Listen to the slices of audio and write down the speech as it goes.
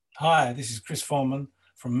Hi, this is Chris Foreman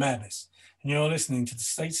from Madness, and you're listening to the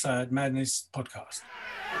Stateside Madness podcast.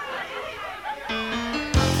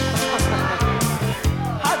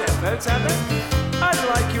 Hi there, folks out there. I'd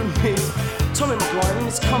like you to meet Tommy McGuire and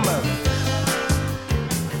his combo.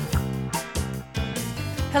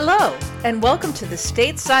 Hello, and welcome to the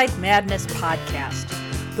Stateside Madness podcast,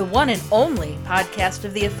 the one and only podcast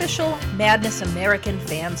of the official Madness American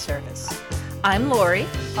fan service. I'm Lori,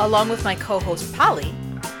 along with my co-host Polly,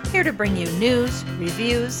 here to bring you news,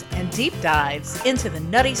 reviews, and deep dives into the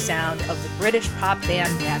nutty sound of the British pop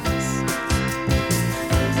band Madness.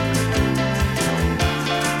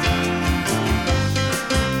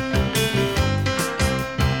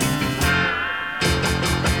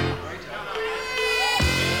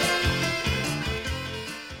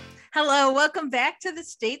 Hello, welcome back to the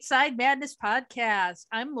Stateside Madness podcast.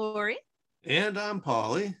 I'm Lori. And I'm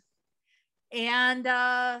Polly. And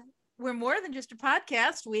we're more than just a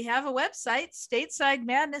podcast. We have a website,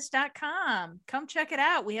 statesidemadness.com. Come check it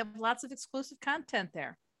out. We have lots of exclusive content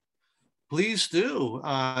there. Please do.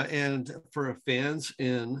 And for fans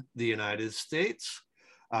in the United States,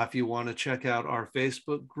 if you want to check out our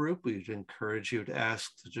Facebook group, we'd encourage you to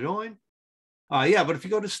ask to join. But if you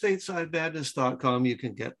go to statesidemadness.com, you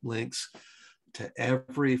can get links to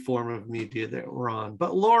every form of media that we're on.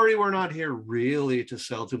 But Lori, we're not here really to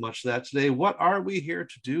sell too much of that today. What are we here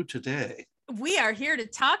to do today? We are here to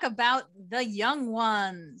talk about The Young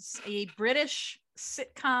Ones, a British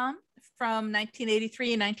sitcom from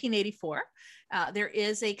 1983 and 1984. There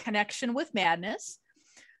is a connection with Madness.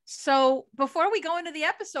 So before we go into the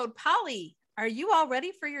episode, Polly, are you all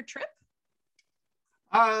ready for your trip?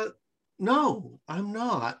 No, I'm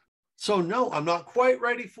not. So no, I'm not quite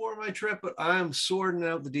ready for my trip, but I'm sorting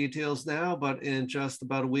out the details now. But in just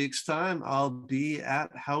about a week's time, I'll be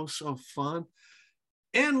at House of Fun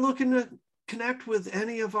and looking to connect with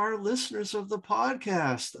any of our listeners of the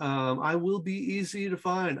podcast. I will be easy to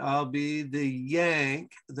find. I'll be the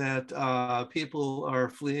Yank that people are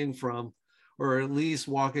fleeing from, or at least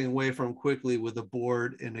walking away from quickly with a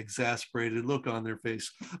bored and exasperated look on their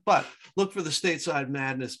face. But look for the Stateside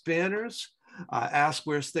Madness banners. Ask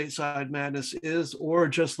where Stateside Madness is, or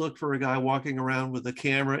just look for a guy walking around with a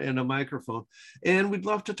camera and a microphone. And we'd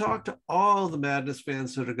love to talk to all the Madness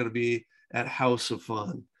fans that are going to be at House of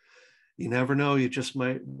Fun. You never know, you just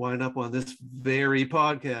might wind up on this very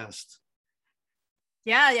podcast.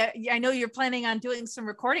 Yeah, I know you're planning on doing some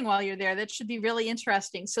recording while you're there. That should be really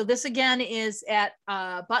interesting. So this again is at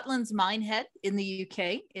Butlins Minehead in the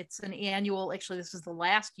UK. It's an annual, actually this is the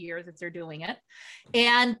last year that they're doing it.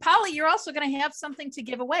 And Polly, you're also going to have something to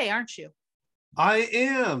give away, aren't you? I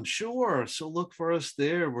am, sure. So look for us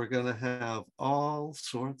there. We're going to have all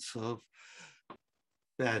sorts of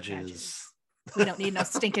badges. We don't need no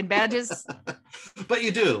stinking badges. But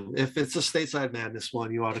you do. If it's a Stateside Madness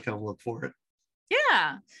one, you ought to come look for it.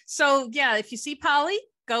 Yeah. So yeah, if you see Polly,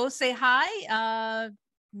 go say hi.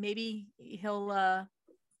 Maybe he'll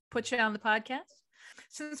put you on the podcast.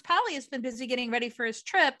 Since Polly has been busy getting ready for his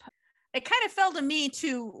trip, it kind of fell to me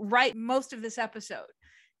to write most of this episode.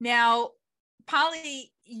 Now,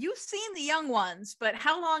 Polly, you've seen The Young Ones, but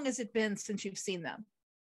how long has it been since you've seen them?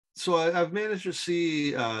 So I've managed to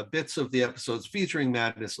see bits of the episodes featuring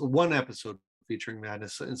Madness, one episode featuring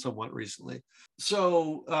Madness, and somewhat recently.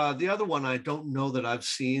 So the other one I don't know that I've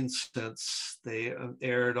seen since they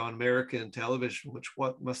aired on American television, which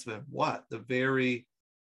must have been the very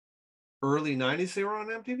early 90s they were on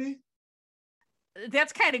MTV?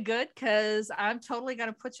 That's kind of good, because I'm totally going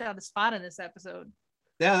to put you on the spot in this episode.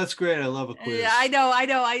 Yeah, that's great. I love a quiz. Yeah, I know.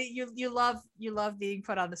 You love being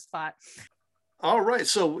put on the spot. All right.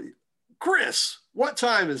 So, Chris, what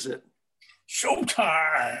time is it?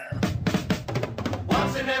 Showtime!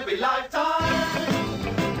 Once in every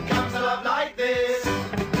lifetime comes a love like this.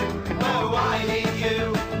 Oh, I need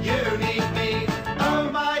you, you need me. Oh,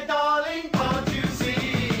 my darling, can't you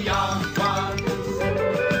see? Young ones,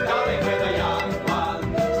 darling, we're the young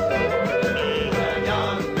ones. The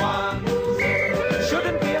young ones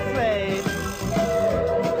Shouldn't be afraid.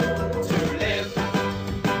 to live,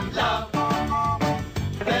 love.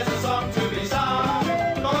 There's a song to be sung,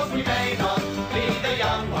 'cause we may not be the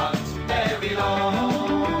young ones very long.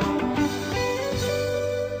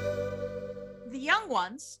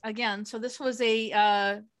 Ones again. So this was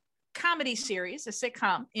a comedy series, a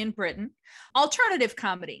sitcom in Britain, alternative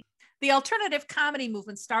comedy. The alternative comedy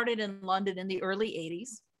movement started in London in the early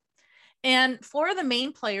 80s. And four of the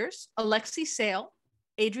main players, Alexei Sayle,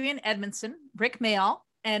 Adrian Edmondson, Rick Mayall,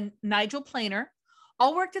 and Nigel Planer,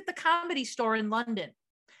 all worked at the Comedy Store in London.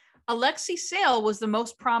 Alexei Sayle was the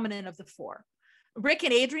most prominent of the four. Rick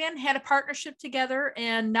and Adrian had a partnership together,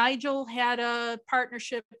 and Nigel had a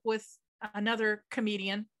partnership with another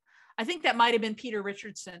comedian. I think that might have been Peter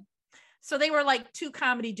Richardson. So they were like two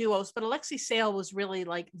comedy duos, but Alexei Sayle was really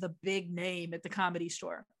like the big name at the Comedy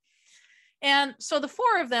Store. And so the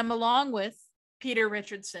four of them, along with Peter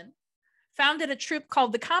Richardson, founded a troupe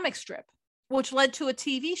called The Comic Strip, which led to a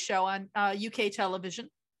TV show on UK television,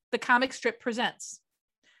 The Comic Strip Presents.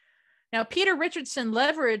 Now, Peter Richardson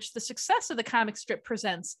leveraged the success of The Comic Strip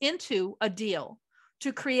Presents into a deal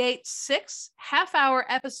to create 6 half-hour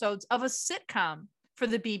episodes of a sitcom for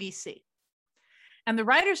the BBC. And the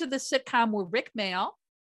writers of the sitcom were Rick Mayall,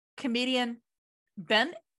 comedian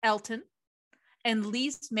Ben Elton, and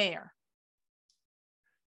Lise Mayer.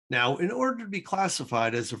 Now, in order to be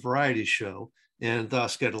classified as a variety show and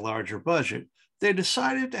thus get a larger budget, they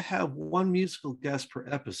decided to have one musical guest per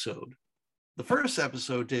episode. The first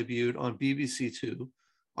episode debuted on BBC Two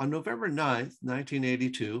on November 9th,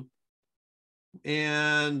 1982.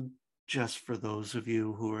 And just for those of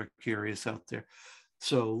you who are curious out there,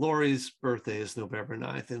 so Laurie's birthday is November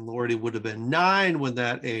 9th, and Laurie would have been 9 when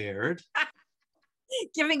that aired.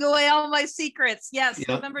 Giving away all my secrets. Yes, Yep.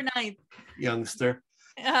 November 9th. Youngster.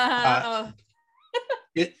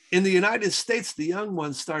 In the United States, The Young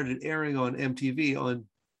Ones started airing on MTV on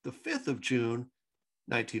the 5th of June,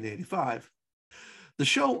 1985. The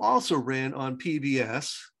show also ran on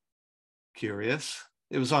PBS. Curious.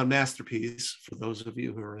 It was on Masterpiece, for those of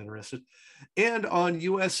you who are interested, and on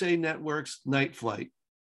USA Network's Night Flight.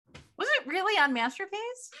 Was it really on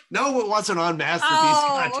Masterpiece? No, it wasn't on Masterpiece.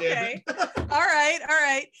 Oh, God damn okay. it. All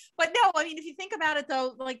right. But no, I mean, if you think about it,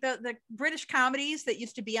 though, like the British comedies that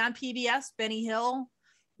used to be on PBS, Benny Hill,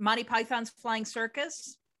 Monty Python's Flying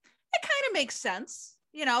Circus, it kind of makes sense.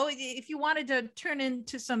 You know, if you wanted to turn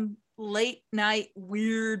into some late night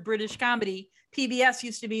weird British comedy, PBS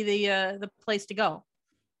used to be the place to go.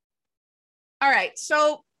 All right,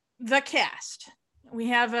 so the cast. We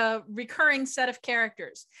have a recurring set of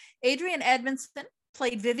characters. Adrian Edmondson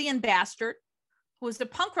played Vivian Bastard, who was a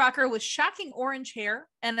punk rocker with shocking orange hair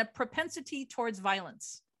and a propensity towards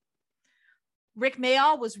violence. Rick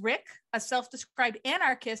Mayall was Rick, a self-described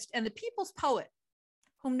anarchist and the people's poet,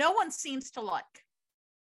 whom no one seems to like.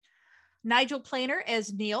 Nigel Planer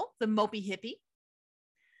as Neil, the mopey hippie.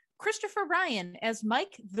 Christopher Ryan as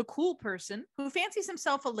Mike, the cool person, who fancies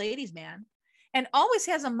himself a ladies' man and always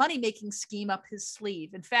has a money-making scheme up his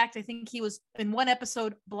sleeve. In fact, I think he was in one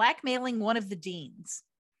episode blackmailing one of the deans.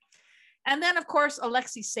 And then, of course,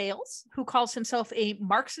 Alexei Sayles, who calls himself a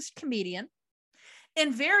Marxist comedian,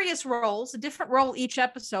 in various roles, a different role each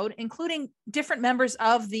episode, including different members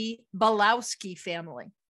of the Balowski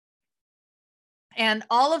family. And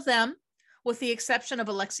all of them, with the exception of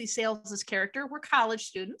Alexei Sayles' character, were college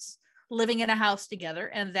students living in a house together,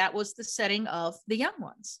 and that was the setting of The Young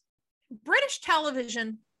Ones. British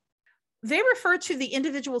television, they refer to the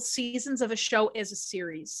individual seasons of a show as a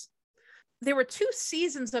series. There were 2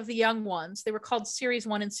 seasons of The Young Ones. They were called Series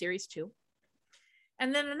 1 and Series 2.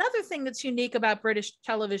 And then another thing that's unique about British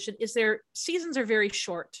television is their seasons are very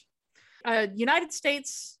short. United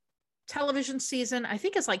States television season, I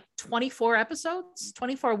think, is like 24 episodes,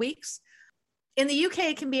 24 weeks. In the UK,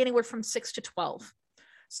 it can be anywhere from 6 to 12.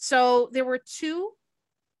 So there were 2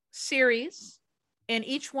 series, and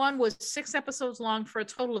each one was 6 episodes long for a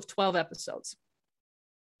total of 12 episodes.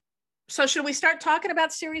 So should we start talking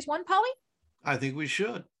about Series 1, Polly? I think we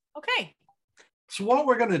should. Okay. So what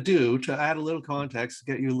we're going to do to add a little context, to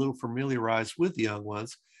get you a little familiarized with The Young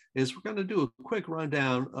Ones, is we're going to do a quick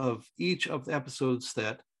rundown of each of the episodes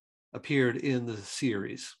that appeared in the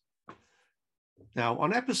series. Now,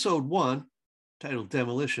 on episode 1, titled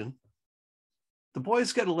Demolition, the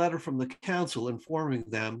boys get a letter from the council informing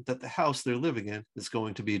them that the house they're living in is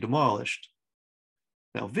going to be demolished.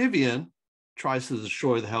 Now, Vivian tries to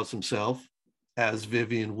destroy the house himself, as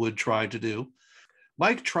Vivian would try to do.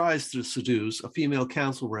 Mike tries to seduce a female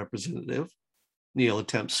council representative. Neil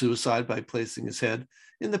attempts suicide by placing his head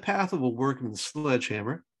in the path of a workman's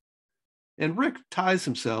sledgehammer. And Rick ties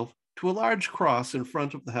himself to a large cross in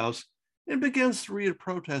front of the house and begins to read a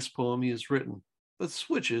protest poem he has written, but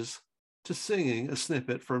switches to singing a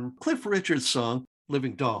snippet from Cliff Richard's song,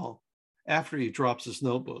 Living Doll, after he drops his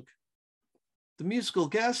notebook. The musical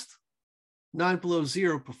guest, 9 Below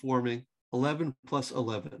Zero, performing 11 plus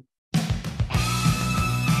 11.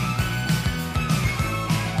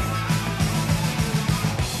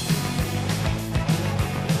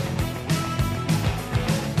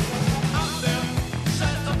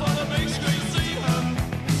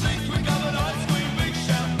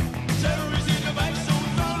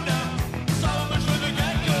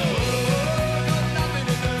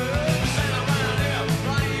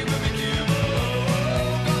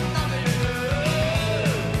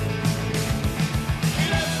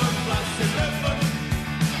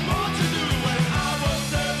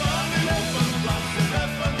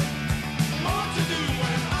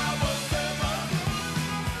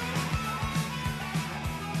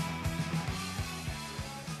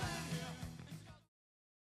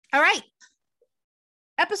 All right.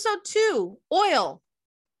 Episode 2, Oil.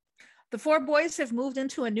 The 4 boys have moved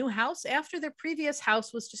into a new house after their previous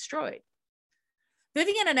house was destroyed.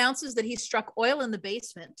 Vivian announces that he struck oil in the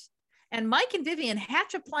basement, and Mike and Vivian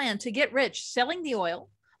hatch a plan to get rich selling the oil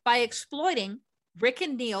by exploiting Rick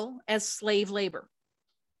and Neil as slave labor.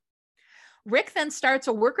 Rick then starts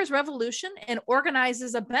a workers' revolution and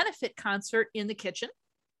organizes a benefit concert in the kitchen.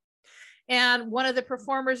 And one of the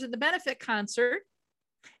performers in the benefit concert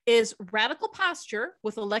is Radical Posture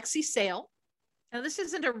with Alexi Sale. Now, this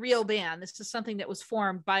isn't a real band. This is something that was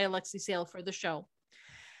formed by Alexi Sale for the show.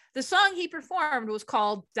 The song he performed was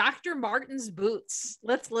called Dr. Martin's Boots.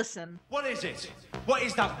 Let's listen. What is it? What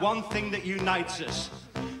is that one thing that unites us?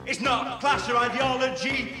 It's not class or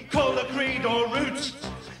ideology, colour, creed or roots.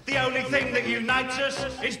 The only thing that unites us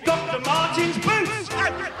is Dr. Martin's boots.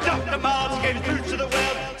 Dr. Martin gave his boots to the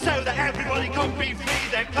world so that everybody could be free.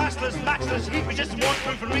 They're classless, matchless, heat resistant,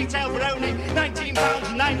 waterproof and retail for only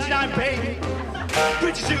 £19.99.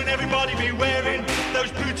 Pretty soon everybody be wearing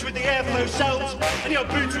those boots with the airflow soles, and your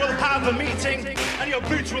boots will have a meeting, and your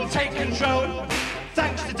boots will take control.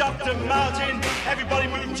 Thanks to Dr. Martin, everybody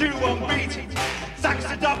move to one beat. Thanks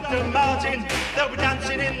to Dr. Martin, they'll be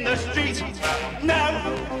dancing in the street. No,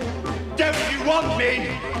 don't you want me?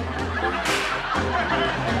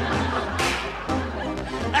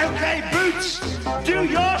 Okay, Boots, do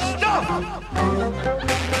your stuff.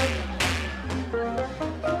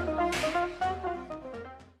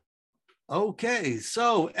 Okay,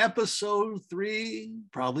 so episode 3,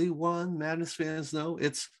 probably one Madness fans know,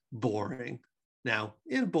 it's boring. Now,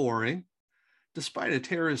 in boring, despite a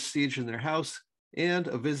terrorist siege in their house and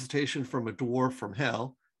a visitation from a dwarf from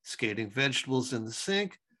hell, skating vegetables in the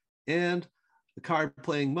sink, and the card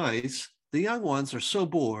playing mice, the young ones are so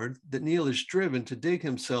bored that Neil is driven to dig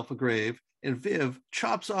himself a grave, and Viv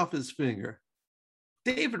chops off his finger.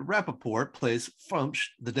 David Rappaport plays Frumsh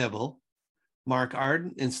the Devil. Mark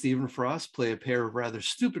Arden and Stephen Frost play a pair of rather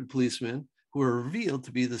stupid policemen who are revealed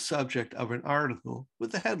to be the subject of an article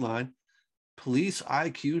with the headline, Police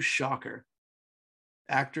IQ Shocker.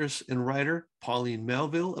 Actress and writer Pauline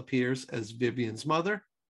Melville appears as Vivian's mother.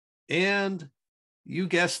 And you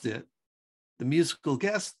guessed it, the musical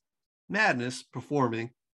guest, Madness,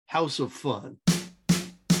 performing House of Fun.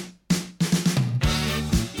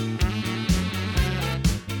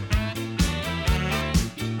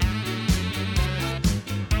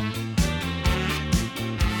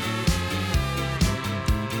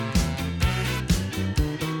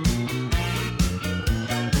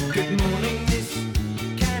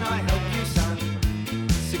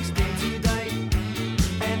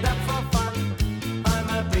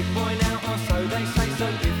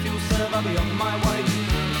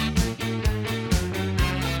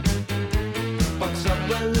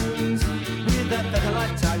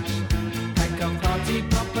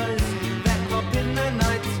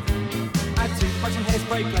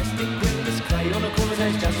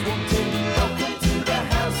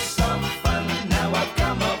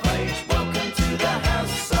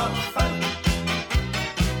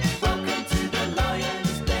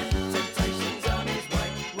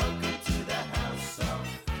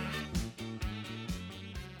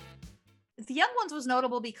 The Young Ones was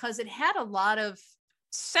notable because it had a lot of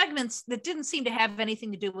segments that didn't seem to have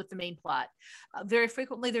anything to do with the main plot. Very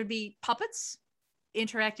frequently there'd be puppets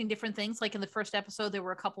interacting different things. Like in the first episode, there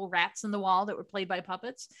were a couple rats in the wall that were played by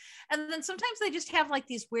puppets. And then sometimes they just have like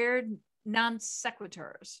these weird non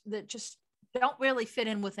sequiturs that just don't really fit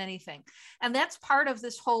in with anything. And that's part of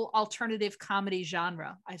this whole alternative comedy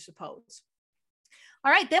genre, I suppose.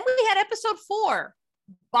 All right, then we had episode 4,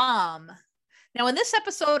 Bomb. Now in this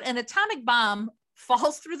episode, an atomic bomb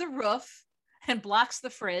falls through the roof and blocks the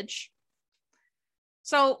fridge.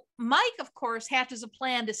 So Mike, of course, hatches a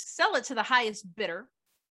plan to sell it to the highest bidder.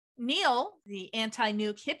 Neil, the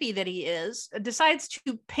anti-nuke hippie that he is, decides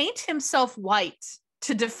to paint himself white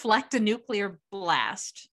to deflect a nuclear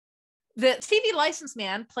blast. The TV license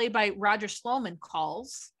man, played by Roger Sloman,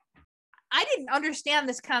 calls. I didn't understand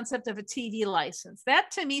this concept of a TV license.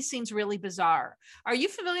 That to me seems really bizarre. Are you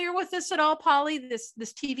familiar with this at all, Polly, this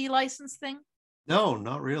TV license thing? No,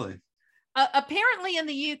 not really. Apparently in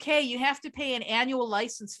the UK, you have to pay an annual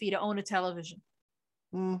license fee to own a television.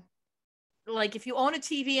 Like if you own a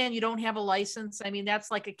TV and you don't have a license, I mean,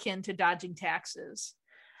 that's like akin to dodging taxes.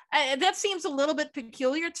 That seems a little bit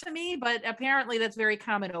peculiar to me, but apparently that's very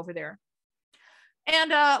common over there.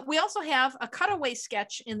 And we also have a cutaway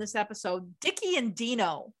sketch in this episode, Dickie and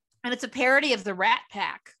Dino, and it's a parody of the Rat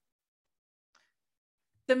Pack.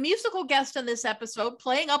 The musical guest in this episode,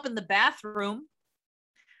 playing up in the bathroom,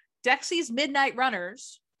 Dexy's Midnight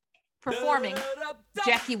Runners, performing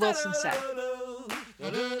Jackie Wilson said.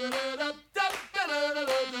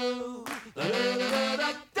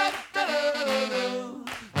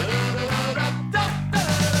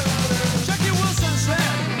 Jackie Wilson said,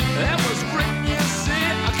 that was great, you see.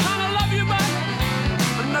 I kinda love you, but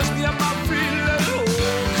I must be on my feet. Let it all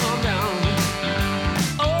calm down.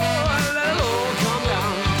 Oh, let it all calm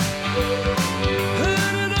down.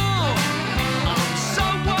 Let it all. I'm so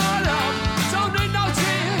worn out. Don't need no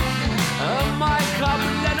tea. My cup,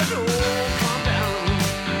 let it all calm down.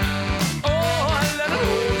 Oh, let it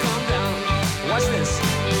all calm down. Watch this.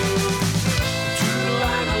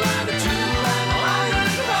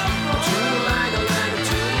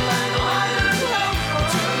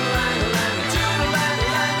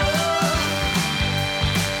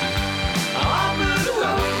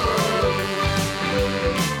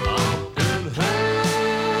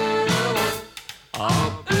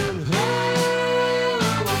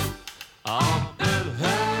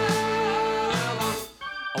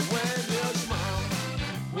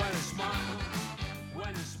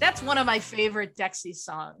 That's one of my favorite Dexys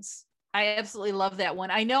songs. I absolutely love that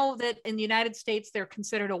one. I know that in the United States, they're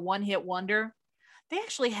considered a one-hit wonder. They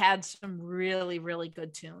actually had some really, really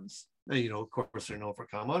good tunes. And, you know, of course, they're known for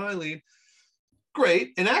Come On Eileen.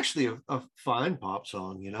 Great. And actually a fine pop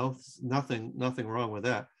song, you know, nothing wrong with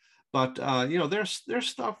that. But, you know, their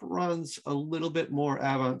stuff runs a little bit more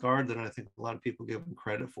avant-garde than I think a lot of people give them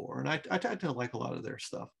credit for. And I tend to like a lot of their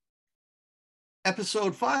stuff.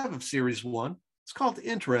 Episode 5 of Series 1. It's called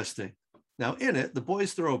Interesting. Now, in it, the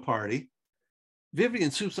boys throw a party. Vivian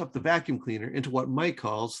soups up the vacuum cleaner into what Mike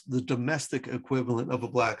calls the domestic equivalent of a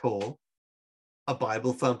black hole. A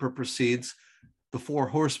Bible thumper precedes the 4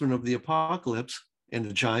 horsemen of the apocalypse and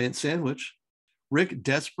a giant sandwich. Rick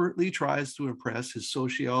desperately tries to impress his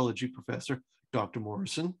sociology professor, Dr.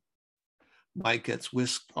 Morrison. Mike gets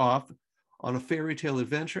whisked off on a fairy tale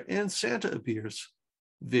adventure, and Santa appears.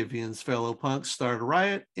 Vivian's fellow punks start a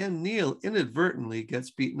riot, and Neil inadvertently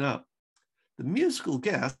gets beaten up. The musical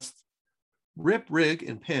guests, Rip, Rig,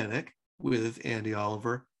 and Panic, with Andy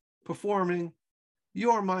Oliver, performing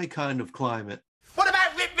You're My Kind of Climate. What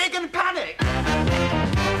about Rip, Rig and Panic?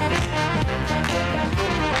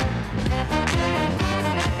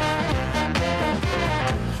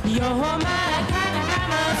 You're my kind of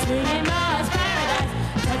climate, swinging Mars paradise.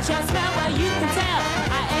 Touch your smell, well you can tell.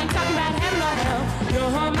 I ain't talking about heaven or hell.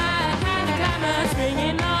 You're my kind of climate,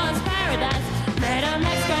 swinging Mars paradise. Madam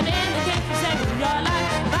Mexican in the kitchen, second your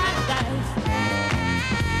life, paradise.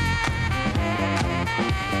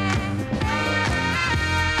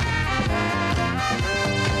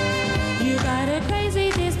 You got a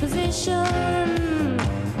crazy disposition,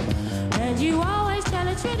 and you always tell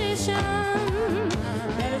a tradition.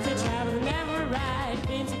 Never to travel, never ride,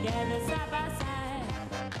 been together side by side.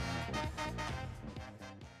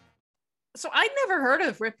 So I'd never heard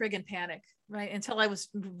of Rip, Rig, and Panic, right, until I was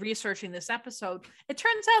researching this episode. It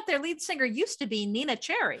turns out their lead singer used to be Nina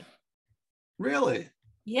Cherry. Really?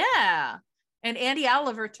 Yeah. And Andy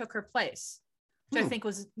Oliver took her place, which I think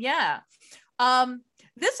was, yeah.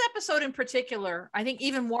 This episode in particular, I think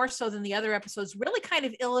even more so than the other episodes, really kind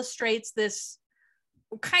of illustrates this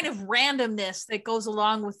kind of randomness that goes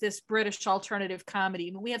along with this British alternative comedy.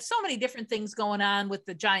 I mean, we have so many different things going on with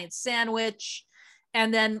the giant sandwich,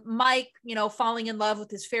 and then Mike, you know, falling in love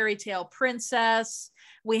with his fairy tale princess.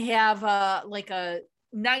 We have like a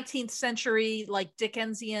 19th century, like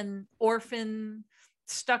Dickensian orphan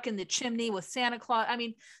stuck in the chimney with Santa Claus. I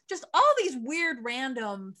mean, just all these weird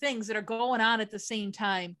random things that are going on at the same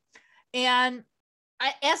time. And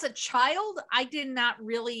as a child, I did not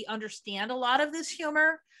really understand a lot of this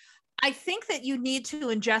humor. I think that you need to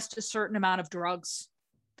ingest a certain amount of drugs.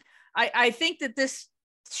 I think that this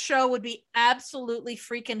show would be absolutely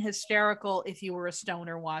freaking hysterical if you were a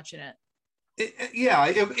stoner watching it.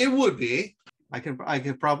 It would be. I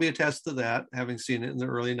can probably attest to that, having seen it in the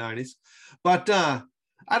early 90s. But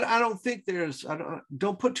I don't think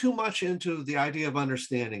don't put too much into the idea of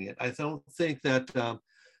understanding it. I don't think that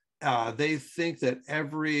they think that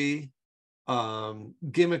every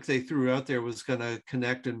gimmick they threw out there was going to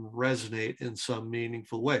connect and resonate in some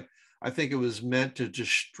meaningful way. I think it was meant to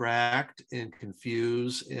distract and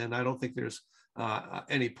confuse, and I don't think there's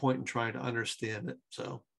any point in trying to understand it.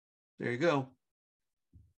 So there you go.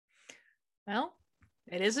 Well,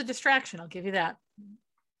 it is a distraction, I'll give you that.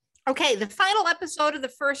 Okay, the final episode of the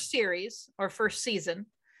first series, or first season,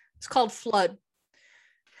 is called Flood.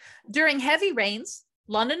 During heavy rains,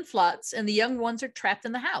 London floods, and the young ones are trapped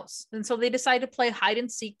in the house. And so they decide to play hide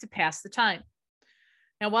and seek to pass the time.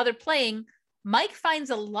 Now, while they're playing, Mike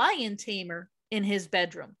finds a lion tamer in his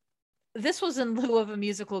bedroom. this was in lieu of a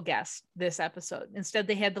musical guest this episode. Instead,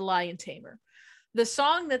 they had the Lion Tamer. The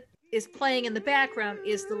song that is playing in the background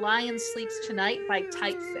is The Lion Sleeps Tonight by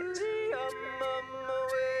Tight Fit.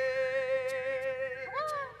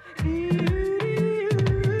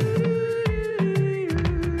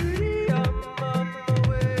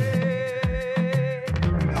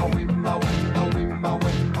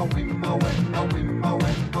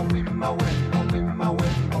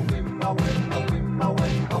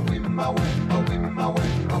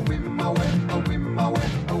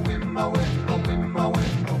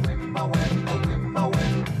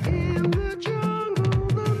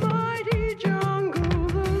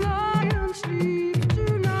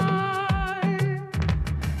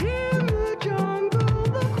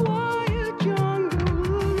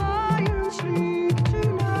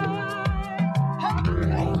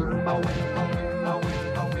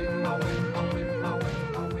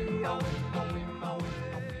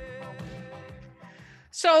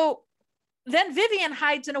 So then Vivian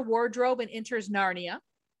hides in a wardrobe and enters Narnia.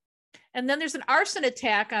 And then there's an arson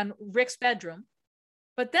attack on Rick's bedroom.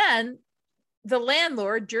 But then the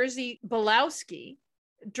landlord, Jerzy Belowski,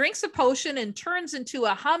 drinks a potion and turns into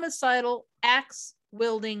a homicidal,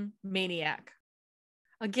 axe-wielding maniac.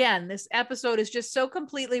 Again, this episode is just so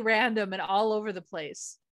completely random and all over the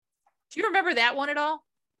place. Do you remember that one at all?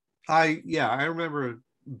 I remember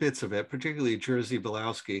bits of it, particularly Jerzy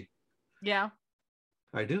Belowski. Yeah.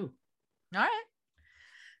 I do. All right.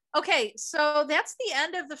 Okay, so that's the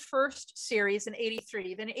end of the first series in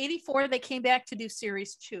 83. Then in 84, they came back to do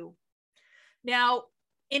series 2. Now,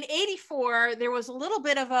 in 84, there was a little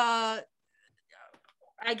bit of a,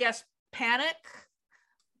 I guess, panic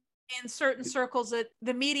in certain circles that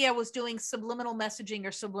the media was doing subliminal messaging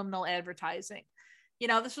or subliminal advertising. You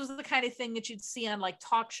know, this was the kind of thing that you'd see on like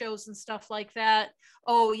talk shows and stuff like that.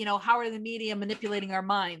 Oh, you know, how are the media manipulating our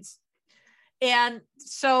minds? And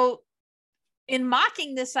so in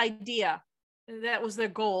mocking this idea, that was their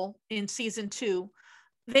goal in season 2,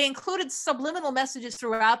 they included subliminal messages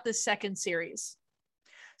throughout this second series.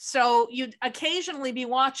 So you'd occasionally be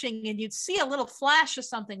watching and you'd see a little flash of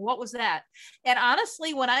something. What was that? And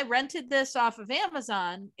honestly, when I rented this off of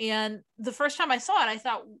Amazon, and the first time I saw it, I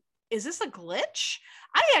thought, is this a glitch?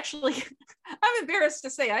 I'm embarrassed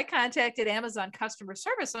to say, I contacted Amazon customer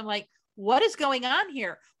service. I'm like, what is going on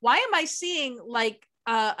here? Why am I seeing like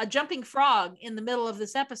a jumping frog in the middle of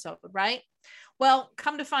this episode, right? Well,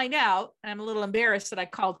 come to find out, I'm a little embarrassed that I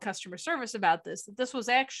called customer service about this, that this was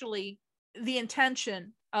actually the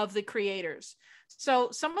intention of the creators. So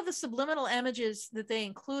some of the subliminal images that they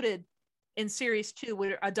included in series 2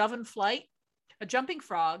 were a dove in flight, a jumping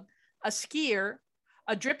frog, a skier,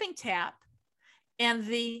 a dripping tap, and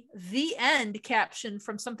the end caption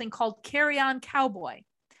from something called Carry On Cowboy.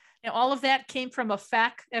 Now, all of that came from a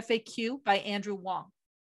FAQ by Andrew Wong.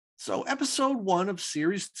 So episode 1 of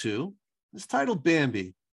series 2 is titled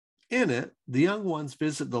Bambi. In it, the young ones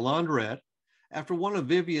visit the laundrette after one of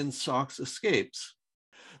Vivian's socks escapes.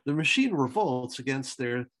 The machine revolts against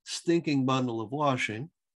their stinking bundle of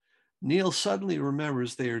washing. Neil suddenly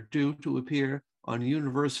remembers they are due to appear on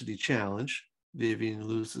University Challenge. Vivian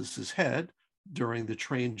loses his head during the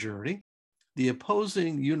train journey. The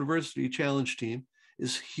opposing University Challenge team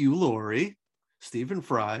is Hugh Laurie, Stephen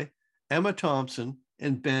Fry, Emma Thompson,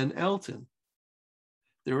 and Ben Elton.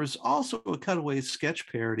 There is also a cutaway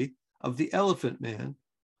sketch parody of The Elephant Man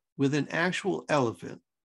with an actual elephant,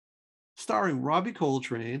 starring Robbie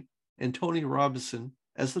Coltrane and Tony Robinson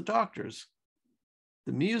as the doctors.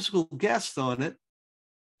 The musical guest on it,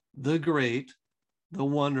 the great, the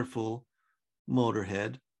wonderful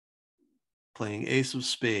Motorhead, playing Ace of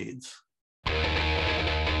Spades.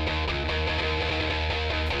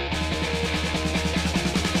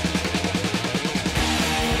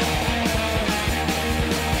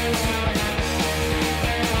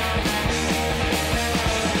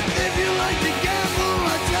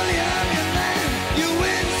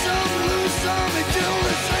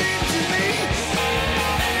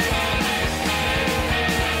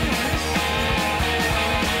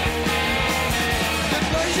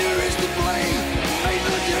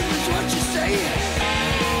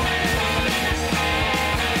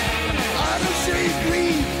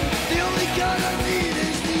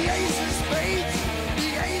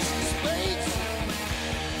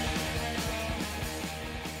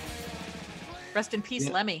 Rest in peace,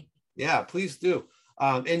 Lemmy. Yeah, please do.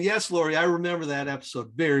 And yes, Lori, I remember that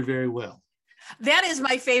episode very, very well. That is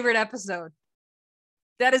my favorite episode.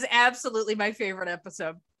 That is absolutely my favorite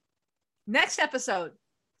episode. Next episode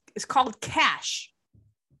is called Cash.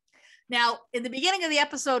 Now, in the beginning of the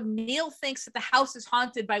episode, Neil thinks that the house is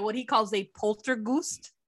haunted by what he calls a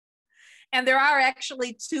poltergeist. And there are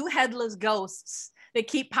actually 2 headless ghosts that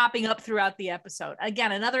keep popping up throughout the episode.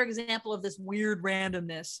 Again, another example of this weird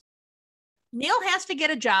randomness. Neil has to get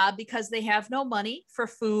a job because they have no money for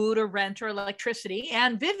food or rent or electricity.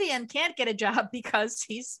 And Vivian can't get a job because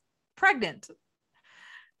he's pregnant.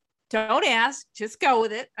 Don't ask, just go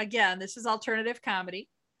with it. Again, this is alternative comedy.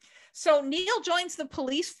 So Neil joins the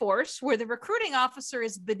police force where the recruiting officer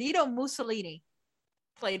is Benito Mussolini,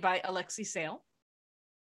 played by Alexei Sayle.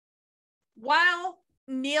 While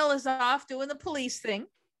Neil is off doing the police thing,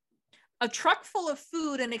 a truck full of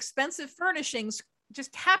food and expensive furnishings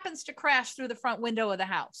just happens to crash through the front window of the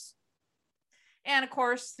house. And of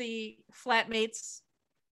course, the flatmates,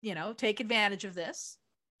 take advantage of this.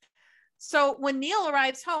 So when Neil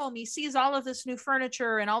arrives home, he sees all of this new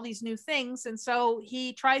furniture and all these new things. And so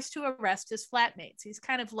he tries to arrest his flatmates. He's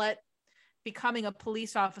kind of let becoming a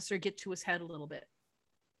police officer get to his head a little bit.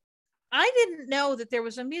 I didn't know that there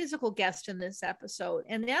was a musical guest in this episode,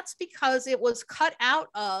 and that's because it was cut out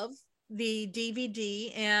of the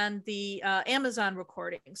DVD and the Amazon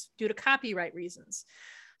recordings due to copyright reasons.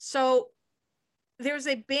 So there's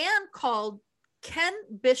a band called Ken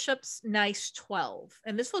Bishop's Nice 12,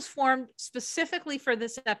 and this was formed specifically for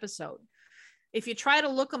this episode. If you try to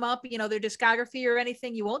look them up, their discography or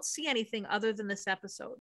anything, you won't see anything other than this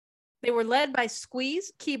episode. They were led by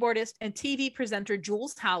Squeeze keyboardist and TV presenter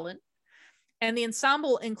Jules Holland, and the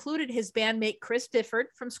ensemble included his bandmate Chris Difford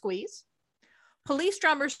from Squeeze, police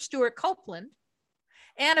drummer Stuart Copeland,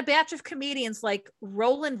 and a batch of comedians like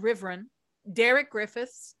Roland Rivron, Derek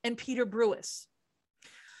Griffiths, and Peter Brewis.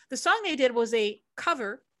 The song they did was a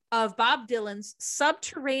cover of Bob Dylan's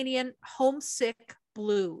Subterranean Homesick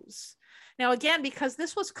Blues. Now, again, because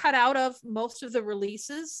this was cut out of most of the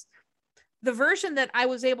releases, the version that I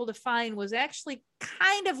was able to find was actually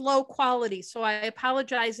kind of low quality. So I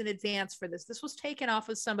apologize in advance for this. This was taken off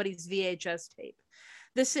of somebody's VHS tape.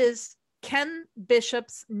 This is Ken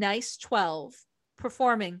Bishop's Nice 12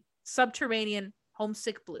 performing Subterranean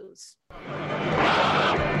Homesick Blues.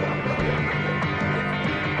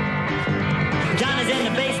 Johnny's in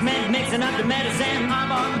the basement mixing up the medicine.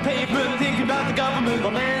 I'm on the pavement thinking about the government. The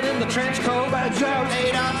man in the trench coat, badge out.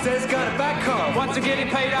 Adolf says got a back car. Wants to get it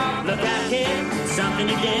paid off. Look out, kid, something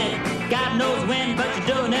you did. God knows when, but you're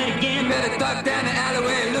doing it again. Better duck down the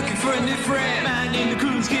alleyway looking for a new friend. Man in the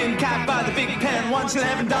coonskin cap by the big pen wants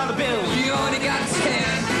 $11 bills. You only got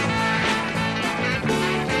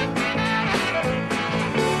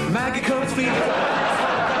 10. Maggie comes feet.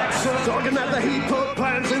 Talking about the heat put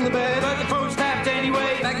plans in the bed. But the phone's tapped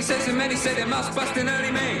anyway. Maggie says to many said they must bust in early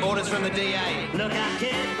May. Orders from the DA. Look out,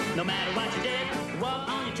 kid, no matter what you did, walk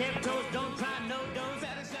on your tiptoes, don't try no dose.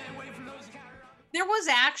 Better stay away from those carry-on. There was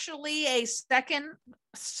actually a second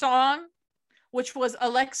song, which was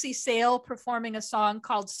Alexei Sayle performing a song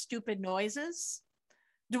called Stupid Noises.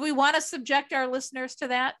 Do we want to subject our listeners to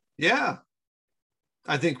that? Yeah,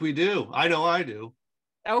 I think we do. I know I do.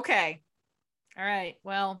 Okay. All right.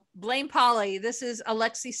 Well, blame Polly. This is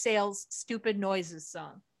Alexei Sayle's Stupid Noises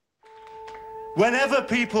song. Whenever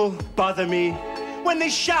people bother me, when they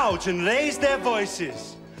shout and raise their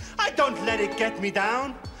voices, I don't let it get me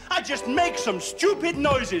down. I just make some stupid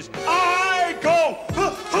noises. I go,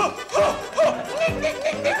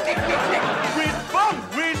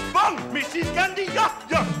 respond, Mrs. Gandhi, yeah.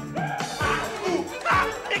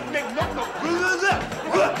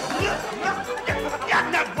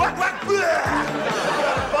 The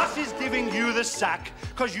boss is giving you the sack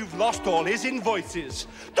because you've lost all his invoices.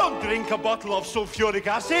 Don't drink a bottle of sulfuric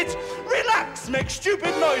acid. Relax, make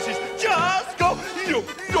stupid noises. Just go, yo,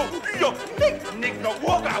 nick, no,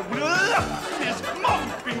 walk out. This mom,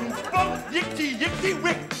 bing, bong, yickety,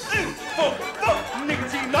 wick. Fuck,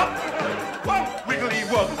 nickety, knock. One, wiggly,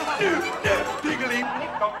 wog. Piggly,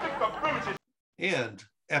 nick, And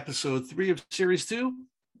episode 3 of series 2,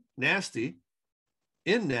 Nasty.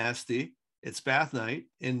 In Nasty, it's bath night,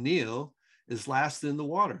 and Neil is last in the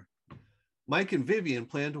water. Mike and Vivian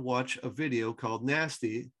plan to watch a video called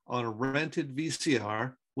Nasty on a rented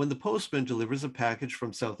VCR when the postman delivers a package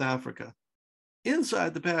from South Africa.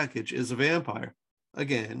 Inside the package is a vampire,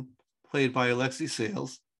 again, played by Alexei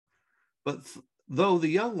Sayles. But though the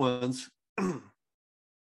young ones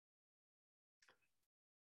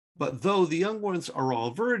are all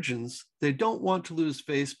virgins, they don't want to lose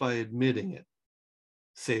face by admitting it.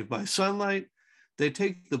 Saved by sunlight, they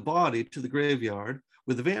take the body to the graveyard,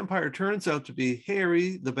 where the vampire turns out to be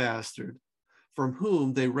Harry the Bastard, from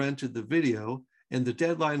whom they rented the video, and the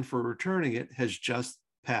deadline for returning it has just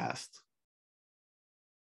passed.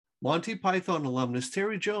 Monty Python alumnus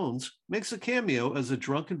Terry Jones makes a cameo as a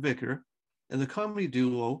drunken vicar, and the comedy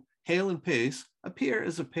duo Hale and Pace appear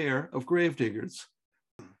as a pair of gravediggers.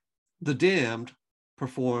 The Damned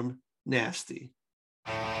perform Nasty.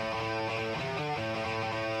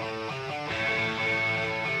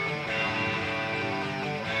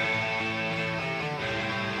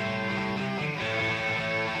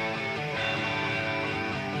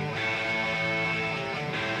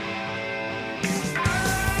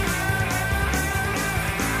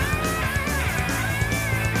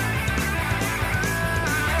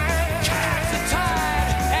 Cast a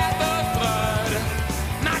tide at the flood.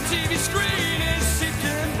 My TV screen is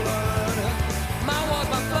seeking blood. My walls,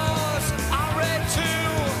 my floors are red too.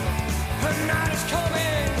 Her night is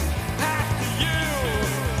coming after you.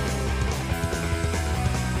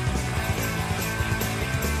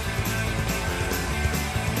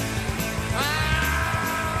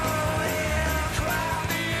 Oh, yeah, crowd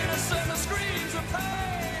the innocent, the screams of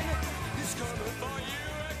pain. He's coming for you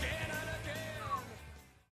again and again.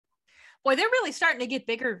 Boy, they're really starting to get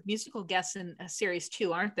bigger musical guests in series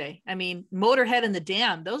 2, aren't they? I mean, Motorhead and the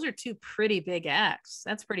Damned, those are 2 pretty big acts.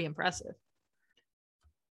 That's pretty impressive.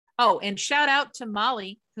 Oh, and shout out to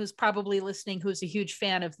Molly, who's probably listening, who's a huge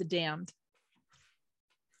fan of the Damned.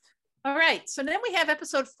 All right, so then we have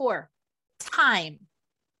episode 4, Time.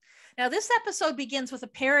 Now, this episode begins with a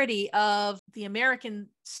parody of the American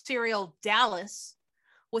serial Dallas,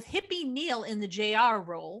 with hippie Neil in the JR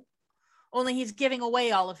role, only he's giving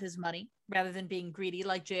away all of his money rather than being greedy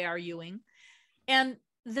like J.R. Ewing. And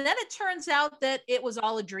then it turns out that it was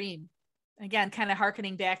all a dream. Again, kind of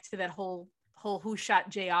hearkening back to that whole Who Shot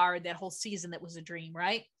J.R., that whole season that was a dream,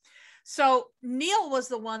 right? So Neil was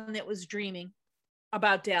the one that was dreaming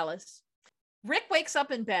about Dallas. Rick wakes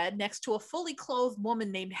up in bed next to a fully clothed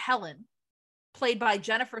woman named Helen, played by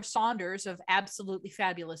Jennifer Saunders of Absolutely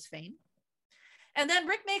Fabulous fame. And then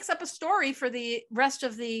Rick makes up a story for the rest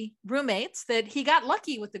of the roommates that he got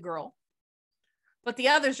lucky with the girl, but the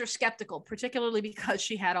others are skeptical, particularly because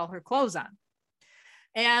she had all her clothes on.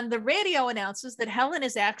 And the radio announces that Helen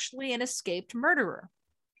is actually an escaped murderer.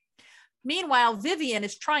 Meanwhile, Vivian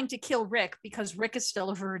is trying to kill Rick because Rick is still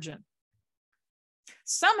a virgin.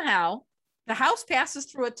 Somehow, the house passes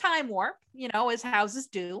through a time warp, as houses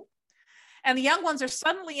do, and the young ones are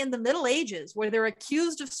suddenly in the Middle Ages where they're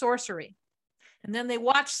accused of sorcery. And then they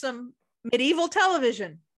watch some medieval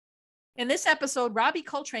television. In this episode, Robbie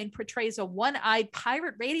Coltrane portrays a one-eyed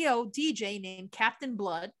pirate radio DJ named Captain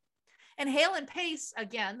Blood. And Hale and Pace,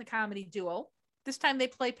 again, the comedy duo, this time they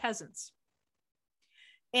play peasants.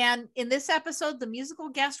 And in this episode, the musical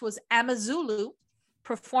guest was Amazulu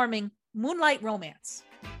performing Moonlight Romance.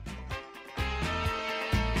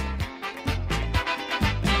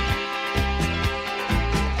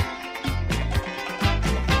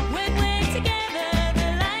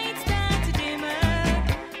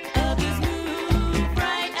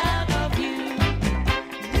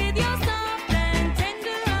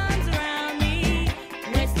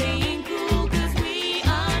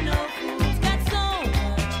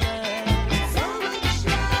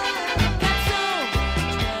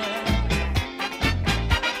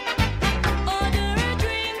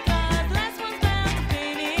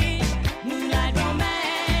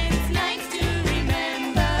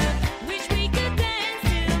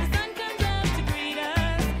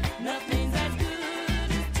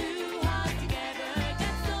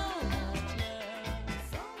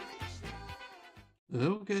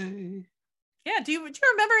 Okay. Yeah, do you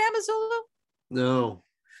remember Amazulu? No.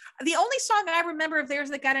 The only song I remember of theirs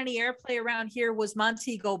that got any airplay around here was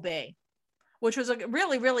Montego Bay, which was a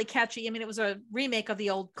really, really catchy. I mean, it was a remake of the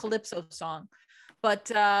old Calypso song, but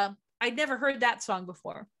I'd never heard that song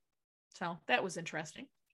before. So that was interesting.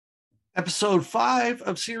 Episode 5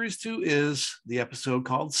 of series 2 is the episode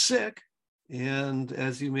called Sick. And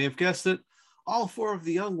as you may have guessed it, all 4 of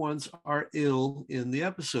the young ones are ill in the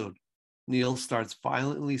episode. Neil starts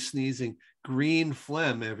violently sneezing green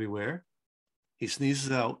phlegm everywhere. He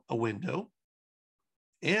sneezes out a window,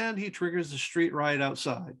 and he triggers a street riot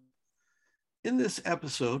outside. In this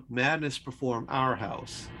episode, Madness perform Our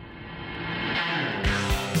House.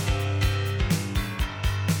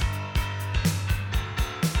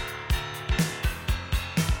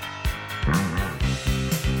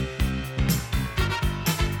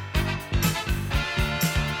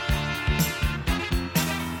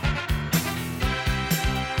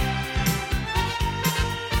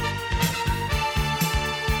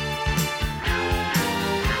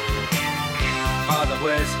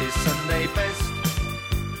 Wears his Sunday best.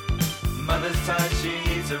 Mother's tired, she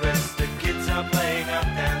needs a rest. The kids are playing up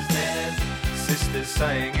downstairs. Sister's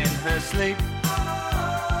sighing in her sleep.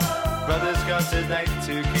 Brother's got a date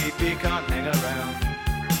to keep, he can't hang around.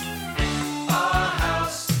 Our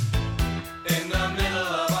house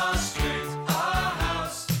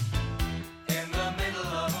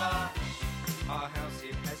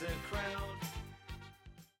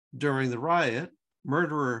During the riot,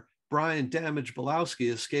 murderer Brian Damage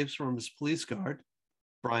Belowski escapes from his police guard.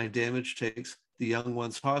 Brian Damage takes the young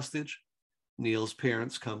ones hostage. Neil's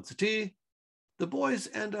parents come to tea. The boys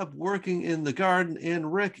end up working in the garden,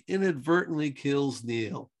 and Rick inadvertently kills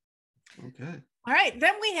Neil. Okay. All right,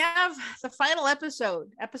 then we have the final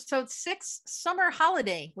episode, episode 6, Summer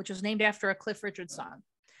Holiday, which was named after a Cliff Richard song.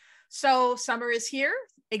 So summer is here,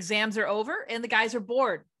 exams are over, and the guys are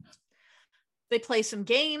bored. They play some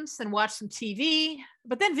games and watch some TV,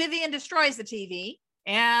 but then Vivian destroys the TV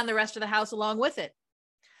and the rest of the house along with it.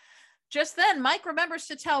 Just then, Mike remembers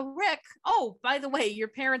to tell Rick, oh, by the way, your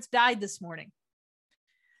parents died this morning.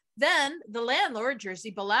 Then the landlord,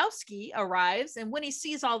 Jerzy Belowski, arrives, and when he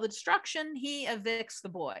sees all the destruction, he evicts the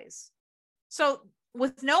boys. So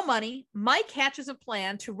with no money, Mike hatches a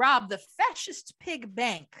plan to rob the fascist pig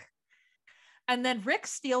bank. And then Rick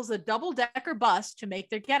steals a double-decker bus to make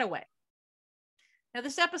their getaway. Now,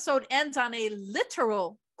 this episode ends on a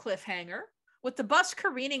literal cliffhanger with the bus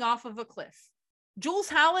careening off of a cliff. Jules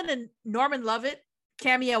Holland and Norman Lovett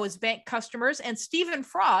cameo as bank customers, and Stephen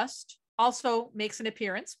Frost also makes an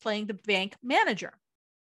appearance playing the bank manager.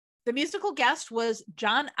 The musical guest was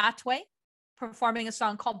John Otway, performing a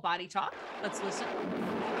song called Body Talk. Let's listen.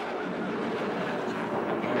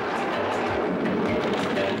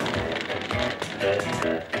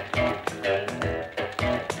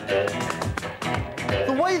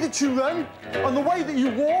 The way that you run and the way that you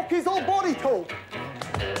walk is all body talk.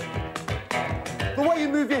 The way you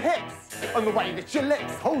move your hips and the way that your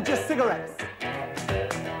lips hold your cigarettes.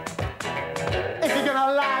 If you're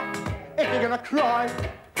gonna laugh, if you're gonna cry,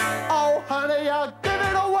 oh honey, you're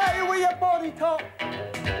giving away with your body talk.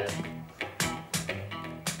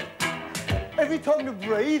 Every time you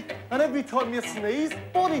breathe and every time you sneeze,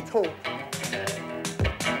 body talk.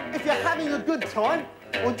 If you're having a good time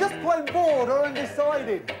or just plain bored or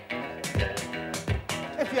undecided.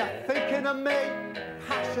 If you're thinking of me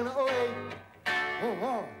passionately,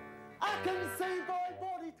 I can see by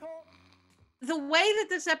body talk. The way that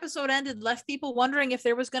this episode ended left people wondering if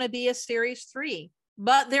there was going to be a series 3,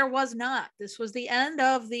 but there was not. This was the end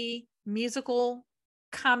of the musical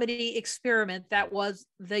comedy experiment that was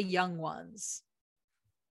The Young Ones.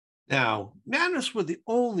 Now, Madness were the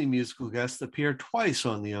only musical guests that appeared twice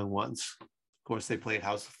on The Young Ones. Of course, they played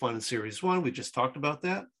House of Fun in Series 1. We just talked about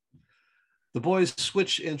that. The boys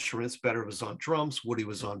switched instruments. Better was on drums. Woody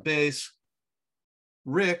was on bass.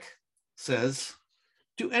 Rick says,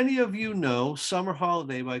 do any of you know Summer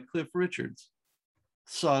Holiday by Cliff Richards?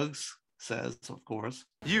 Suggs says, of course.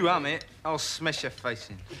 You hum it, I'll smash your face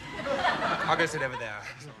in. I'll go sit over there.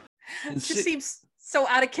 It just seems so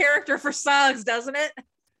out of character for Suggs, doesn't it?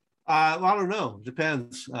 Well, I don't know.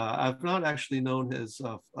 Depends. I've not actually known his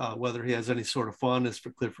whether he has any sort of fondness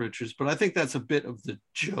for Cliff Richards, but I think that's a bit of the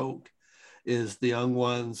joke. Is The Young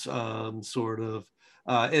Ones sort of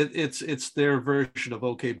it's their version of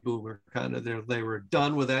OK Boomer, kind of. They were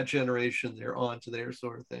done with that generation. They're on to their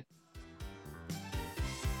sort of thing.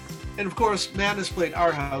 And of course, Madness played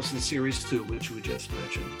Our House in Series 2, which we just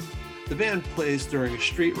mentioned. The band plays during a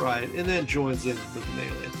street riot and then joins in with the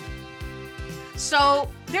melee. So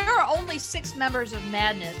there are only 6 members of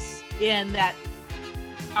Madness in that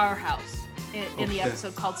Our House in the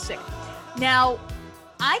episode called Sick. Now,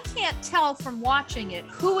 I can't tell from watching it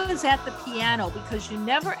who is at the piano because you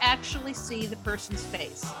never actually see the person's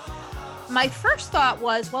face. My first thought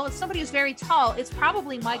was, well, if somebody who's very tall, it's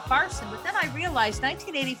probably Mike Barson. But then I realized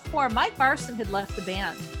 1984, Mike Barson had left the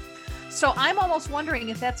band. So I'm almost wondering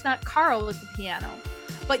if that's not Carl at the piano.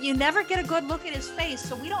 But you never get a good look at his face,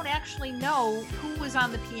 so we don't actually know who was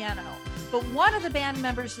on the piano. But one of the band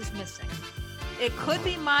members is missing. It could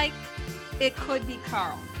be Mike. It could be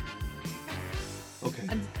Carl. Okay.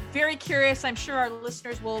 I'm very curious. I'm sure our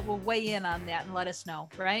listeners will weigh in on that and let us know,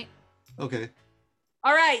 right? Okay.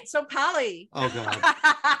 All right. So, Polly. Oh, God.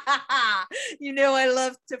 You know I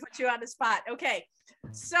love to put you on the spot. Okay.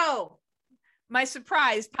 So, my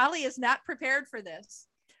surprise, Polly is not prepared for this.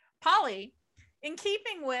 Polly, in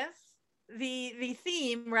keeping with the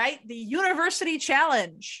theme, right? The University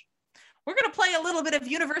Challenge. We're going to play a little bit of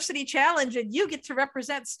University Challenge, and you get to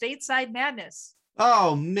represent Stateside Madness.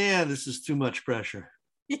 Oh, man, this is too much pressure.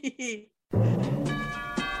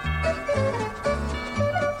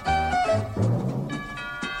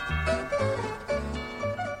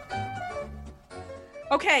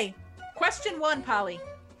 Okay, question 1, Polly.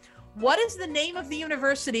 What is the name of the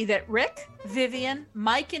university that Rick, Vivian,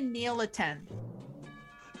 Mike, and Neil attend?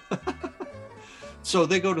 So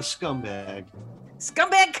they go to Scumbag.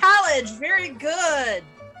 Scumbag College. Very good.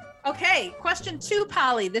 Okay, question 2,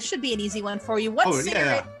 Polly. This should be an easy one for you. What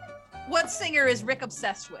What singer is Rick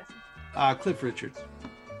obsessed with? Cliff Richards.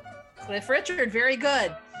 Cliff Richard, very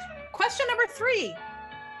good. Question number 3.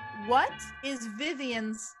 What is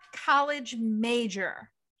Vivian's college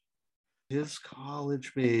major? His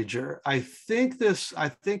college major. I think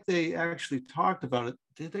they actually talked about it.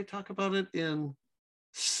 Did they talk about it in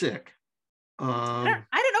Sick? I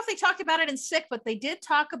don't know if they talked about it in Sick, but they did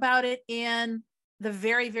talk about it in the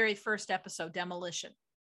very, very first episode, Demolition.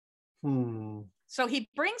 So he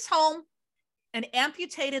brings home an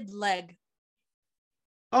amputated leg.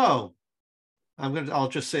 Oh, I'll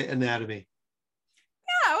just say anatomy.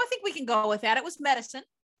 Yeah, I think we can go with that. It was medicine.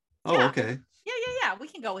 Oh, Yeah. okay. Yeah. We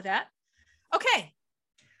can go with that. Okay.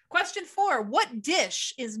 Question 4. What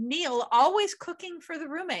dish is Neil always cooking for the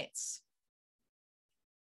roommates?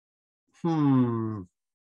 I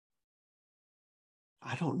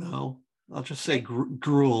don't know. I'll just say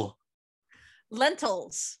gruel.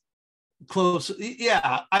 Lentils. Close.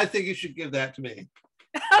 Yeah, I think you should give that to me.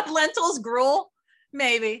 Lentils, gruel?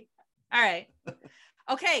 Maybe. All right.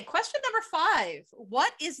 Okay. Question number 5.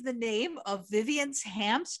 What is the name of Vivian's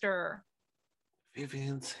hamster?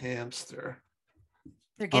 Vivian's hamster.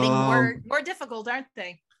 They're getting more difficult, aren't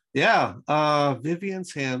they? Yeah.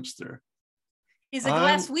 Vivian's hamster. He's a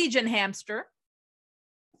Glaswegian hamster.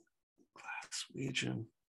 Glaswegian.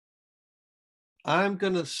 I'm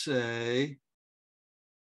going to say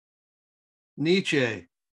Nietzsche.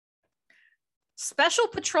 Special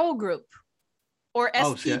Patrol Group, or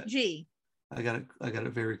SPG. I got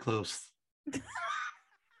it very close.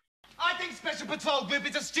 I think Special Patrol Group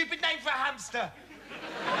is a stupid name for a hamster.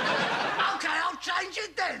 Okay, I'll change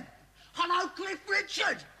it then. Hello, Cliff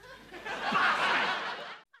Richard.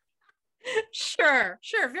 Sure.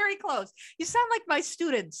 Very close. You sound like my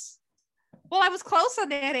students. Well, I was close on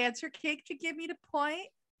that answer. Can't you give me the point?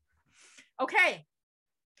 Okay.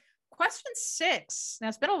 Question 6. Now,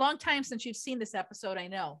 it's been a long time since you've seen this episode, I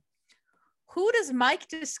know. Who does Mike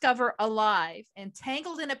discover alive and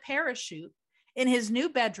tangled in a parachute in his new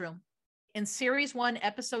bedroom in Series 1,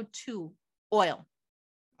 Episode 2, Oil?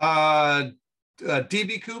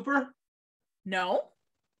 DB Cooper? No.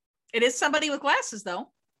 It is somebody with glasses,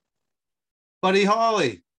 though. Buddy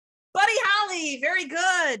Holly. Buddy Holly. Very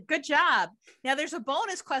good. Good job. Now, there's a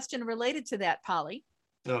bonus question related to that, Polly.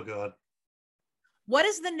 Oh, God. What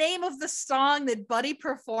is the name of the song that Buddy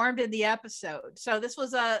performed in the episode? So this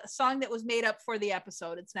was a song that was made up for the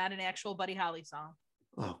episode. It's not an actual Buddy Holly song.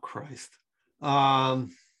 Oh, Christ.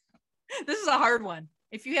 This is a hard one.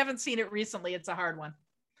 If you haven't seen it recently, it's a hard one.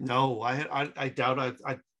 No, I doubt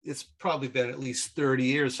it's probably been at least 30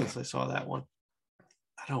 years since I saw that one.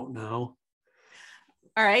 I don't know.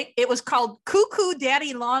 All right. It was called Cuckoo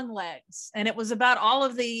Daddy Longlegs, and it was about all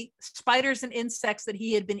of the spiders and insects that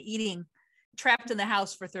he had been eating trapped in the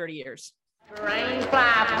house for 30 years. Range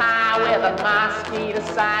fly pie with a mosquito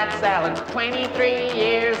side salad. 23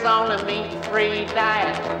 years on a meat-free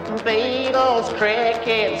diet. Beetles,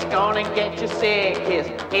 crickets, gonna get you sick.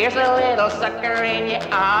 Here's a little sucker and you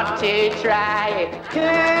ought to try it.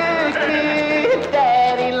 Cuckoo,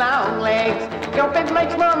 Daddy Longlegs. Your pig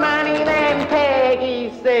makes more money than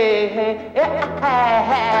Peggy said.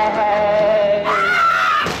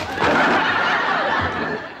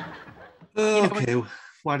 Okay,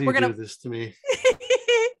 why do you do this to me?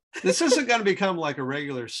 This isn't going to become like a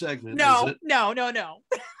regular segment, is it? No.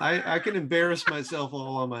 I can embarrass myself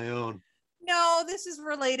all on my own. No, this is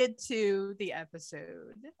related to the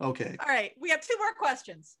episode. Okay. All right, we have 2 more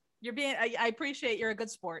questions. I appreciate you're a good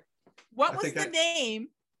sport. What was the name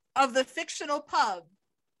of the fictional pub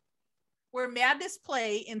where Madness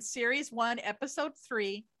play in Series 1, Episode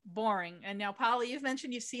 3, Boring? And now, Polly, you've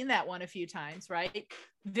mentioned you've seen that one a few times, right?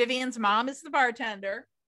 Vivian's mom is the bartender.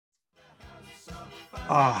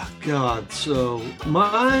 God. So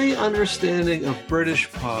my understanding of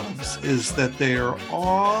British pubs is that they are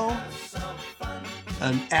all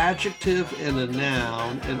an adjective and a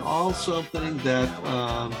noun, and all something that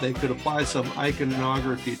they could apply some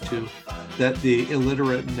iconography to that the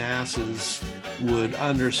illiterate masses would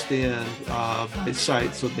understand by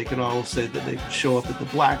sight, so they could all say that they could show up at the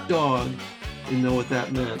Black Dog and know what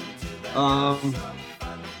that meant.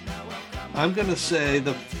 I'm going to say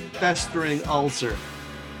the Festering Ulcer.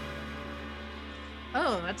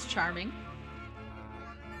 Oh, that's charming.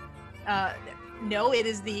 No, it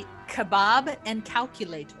is the Kebab and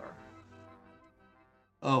Calculator.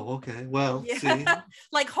 Oh, okay. Well, see.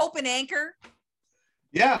 Like Hope and Anchor.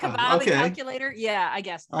 Yeah. Kebab Okay. and Calculator. Yeah, I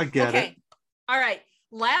guess. I get it. All right.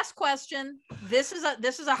 Last question. This is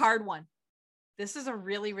a hard one. This is a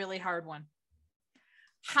really, really hard one.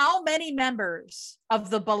 How many members of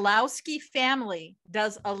the Belowski family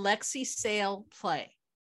does Alexei Sale play?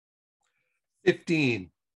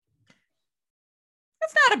 15.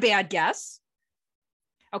 That's not a bad guess.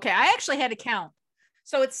 Okay, I actually had to count.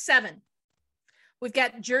 So it's 7. We've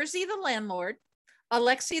got Jersey the landlord,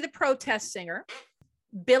 Alexei the protest singer,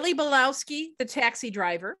 Billy Bilowski the taxi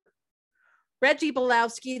driver, Reggie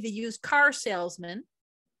Bilowski the used car salesman,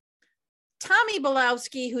 Tommy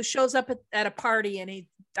Bilowski who shows up at a party and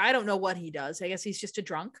I don't know what he does. I guess he's just a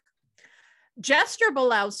drunk. Jester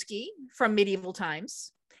Bilowski from Medieval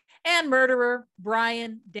Times, and murderer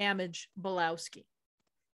Brian Damage Bilowski.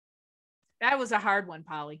 That was a hard one,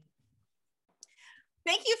 Polly.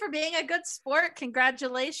 Thank you for being a good sport.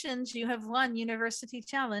 Congratulations. You have won University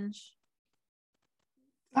Challenge.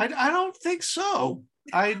 I don't think so.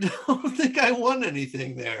 I don't think I won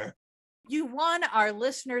anything there. You won our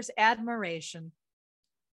listeners' admiration.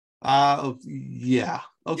 Yeah.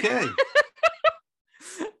 Okay.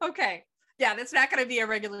 Okay. Yeah, that's not going to be a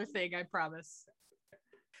regular thing, I promise.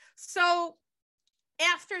 So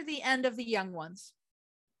after the end of the Young Ones,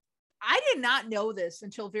 I did not know this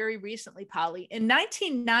until very recently, Polly. In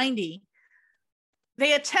 1990,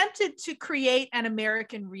 they attempted to create an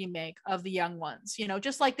American remake of the Young Ones, you know,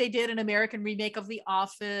 just like they did an American remake of The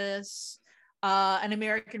Office, an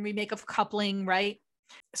American remake of Coupling, right?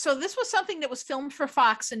 So this was something that was filmed for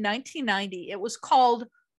Fox in 1990. It was called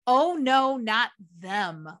Oh No, Not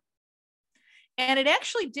Them. And it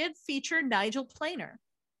actually did feature Nigel Planer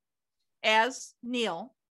as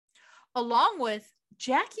Neil, along with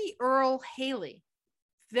Jackie Earl Haley.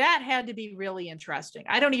 That had to be really interesting.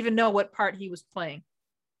 I don't even know what part he was playing.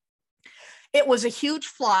 It was a huge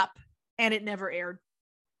flop and it never aired.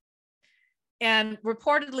 And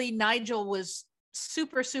reportedly, Nigel was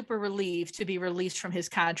super, super relieved to be released from his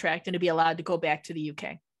contract and to be allowed to go back to the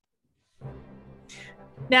UK.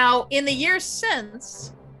 Now, in the years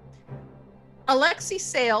since, Alexei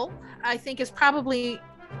Sayle, I think, is probably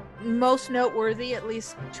most noteworthy, at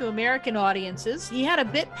least to American audiences. He had a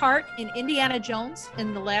bit part in Indiana Jones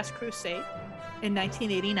in The Last Crusade in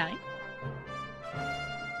 1989.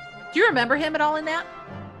 Do you remember him at all in that?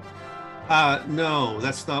 No,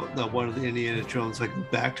 that's not one of the Indiana Jones I go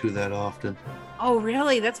back to that often. Oh,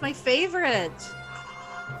 really? That's my favorite.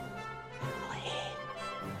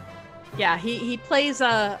 Yeah, he plays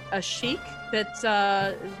a sheik that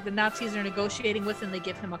the Nazis are negotiating with, and they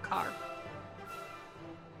give him a car.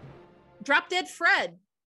 Drop Dead Fred. Do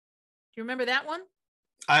you remember that one?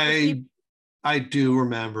 I do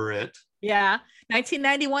remember it. Yeah.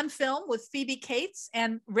 1991 film with Phoebe Cates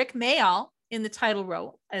and Rick Mayall in the title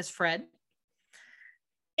role as Fred.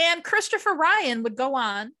 And Christopher Ryan would go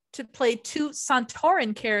on to play 2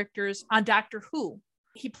 Santorin characters on Doctor Who.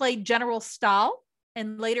 He played General Stahl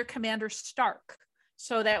and later Commander Stark.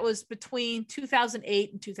 So that was between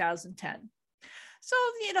 2008 and 2010. So,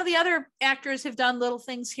 you know, the other actors have done little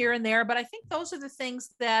things here and there, but I think those are the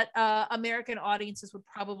things that American audiences would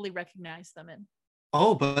probably recognize them in.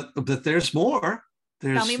 Oh, but there's more.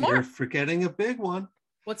 Tell me more. You're forgetting a big one.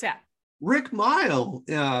 What's that? Rick Mayall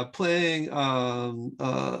playing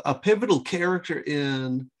a pivotal character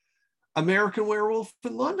in American Werewolf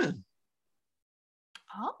in London.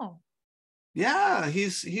 Oh. Yeah,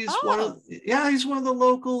 he's one of the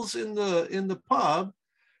locals in the pub.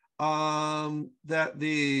 That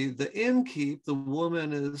the innkeep, the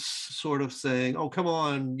woman is sort of saying, "Oh, come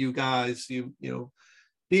on, you guys, you know,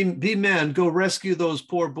 be men, go rescue those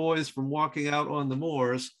poor boys from walking out on the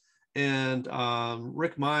moors." And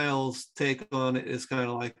Rick Mayall's take on it is kind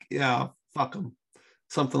of like, "Yeah, fuck them,"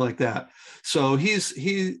 something like that. So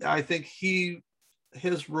I think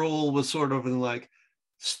his role was sort of in like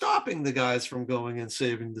stopping the guys from going and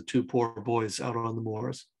saving the 2 poor boys out on the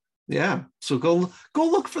moors. Yeah, so go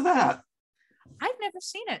look for that. I've never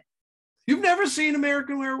seen it. You've never seen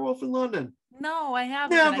American Werewolf in London? No, I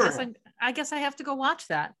haven't. Never. I guess I have to go watch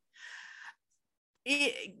that.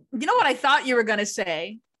 You know what I thought you were going to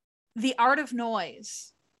say? The Art of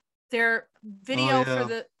Noise. Their video for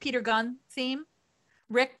the Peter Gunn theme.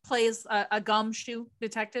 Rick plays a gumshoe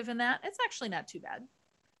detective in that. It's actually not too bad.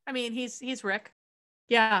 I mean, he's Rick.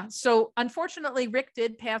 Yeah. So unfortunately, Rick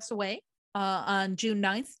did pass away on June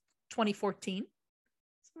 9th, 2014.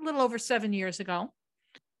 It's a little over 7 years ago.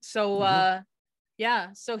 So,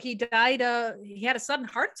 so he died. He had a sudden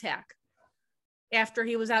heart attack after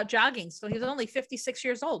he was out jogging. So he was only 56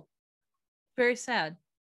 years old. Very sad.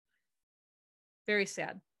 Very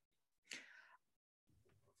sad.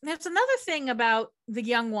 There's another thing about the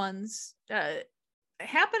Young Ones.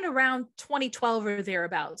 Happened around 2012 or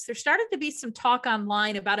thereabouts. There started to be some talk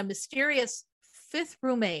online about a mysterious 5th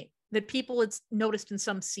roommate that people had noticed in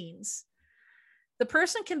some scenes. The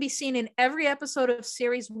person can be seen in every episode of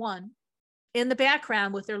series 1 in the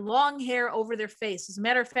background with their long hair over their face. As a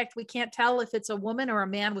matter of fact, we can't tell if it's a woman or a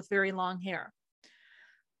man with very long hair.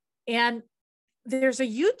 And there's a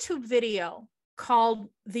YouTube video called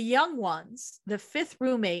The Young Ones, the Fifth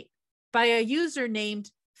Roommate, by a user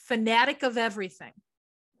named Fanatic of Everything.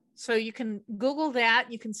 So you can Google that.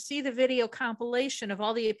 You can see the video compilation of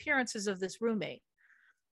all the appearances of this roommate.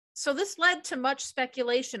 So this led to much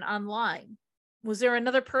speculation online. Was there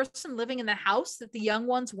another person living in the house that the young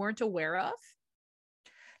ones weren't aware of?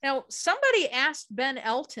 Now, somebody asked Ben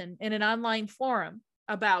Elton in an online forum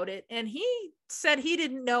about it, and he said he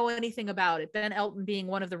didn't know anything about it, Ben Elton being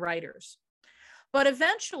one of the writers. But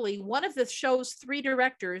eventually, one of the show's 3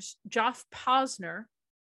 directors, Geoff Posner,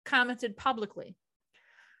 commented publicly.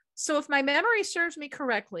 So if my memory serves me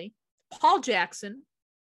correctly, Paul Jackson,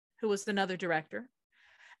 who was another director,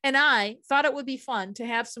 and I thought it would be fun to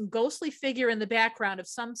have some ghostly figure in the background of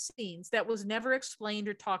some scenes that was never explained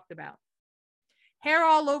or talked about. Hair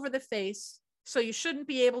all over the face, so you shouldn't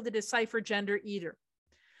be able to decipher gender either.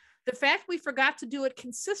 The fact we forgot to do it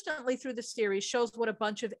consistently through the series shows what a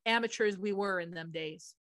bunch of amateurs we were in them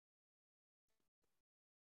days.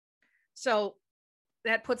 So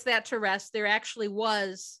that puts that to rest. There actually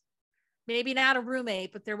was, maybe not a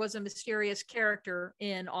roommate, but there was a mysterious character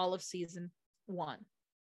in all of season 1.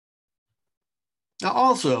 Now,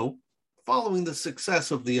 also, following the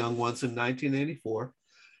success of The Young Ones in 1984,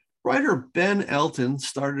 writer Ben Elton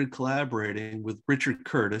started collaborating with Richard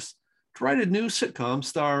Curtis to write a new sitcom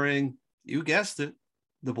starring, you guessed it,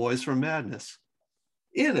 the Boys from Madness.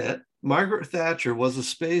 In it, Margaret Thatcher was a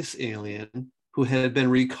space alien who had been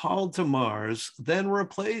recalled to Mars, then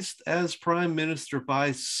replaced as Prime Minister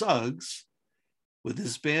by Suggs, with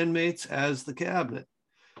his bandmates as the cabinet.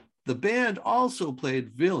 The band also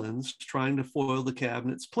played villains trying to foil the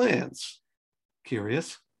cabinet's plans.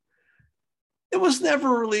 Curious? It was never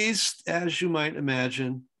released, as you might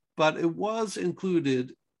imagine, but it was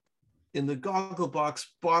included in the Gogglebox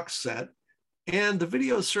box set, and the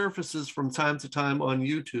video surfaces from time to time on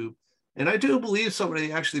YouTube. And I do believe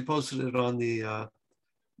somebody actually posted it on the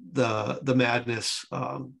Madness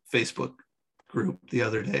Facebook group the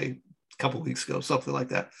other day, a couple weeks ago, something like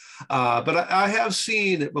that. But I have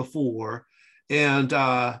seen it before, and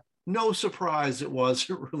no surprise it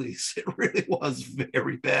wasn't released. It really was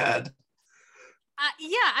very bad.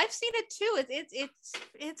 Yeah, I've seen it too.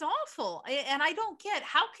 It's awful, and I don't get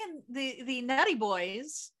how can the Nutty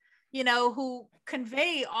Boys, you know, who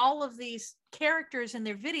convey all of these characters in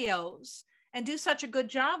their videos and do such a good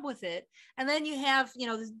job with it, and then you have, you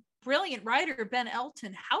know, this brilliant writer Ben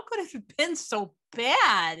Elton. How could it have been so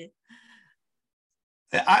bad?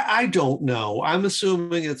 I don't know. I'm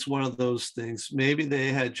assuming it's one of those things. Maybe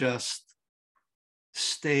they had just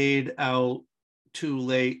stayed out too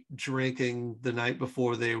late drinking the night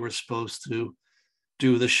before they were supposed to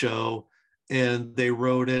do the show, and they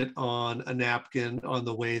wrote it on a napkin on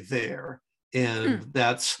the way there. And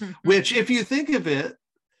that's, which if you think of it,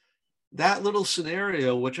 that little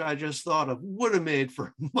scenario, which I just thought of, would have made for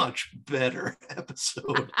a much better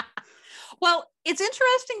episode. Well, it's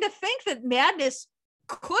interesting to think that Madness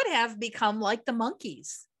could have become like the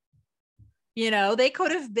Monkees. You know, they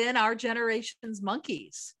could have been our generation's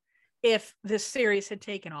Monkees if this series had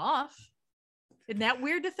taken off. Isn't that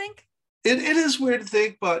weird to think? It is weird to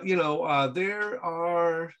think, but you know, there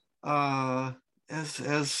are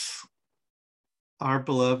as our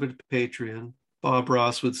beloved Patreon Bob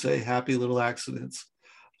Ross would say, happy little accidents.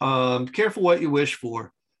 Careful what you wish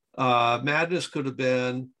for. Madness could have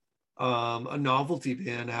been a novelty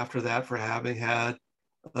band after that for having had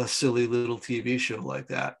a silly little TV show like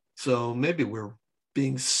that. So maybe we're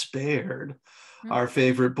being spared our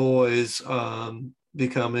favorite boys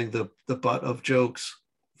becoming the butt of jokes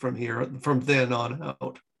from then on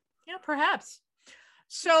out. Yeah, perhaps.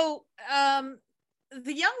 So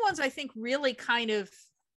the Young Ones, I think, really kind of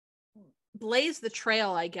blazed the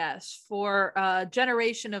trail, I guess, for a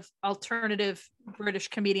generation of alternative British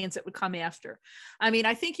comedians that would come after. I mean,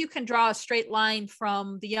 I think you can draw a straight line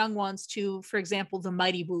from the Young Ones to, for example, the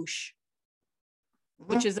Mighty Boosh,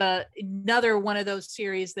 which is another one of those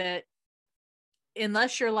series that,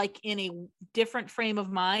 unless you're like in a different frame of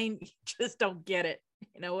mind, you just don't get it.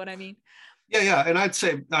 You know what I mean? Yeah, and I'd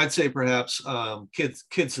say perhaps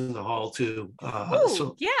Kids in the Hall too.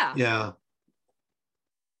 Yeah.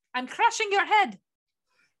 I'm crushing your head.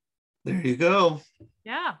 There you go.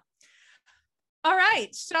 Yeah. All right.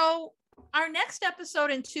 So our next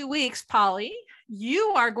episode in 2 weeks, Polly,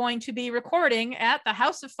 you are going to be recording at the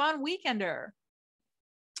House of Fun Weekender.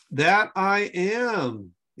 That I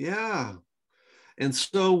am. Yeah. And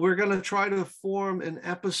so we're going to try to form an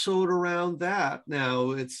episode around that.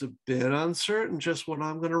 Now, it's a bit uncertain just what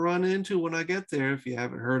I'm going to run into when I get there. If you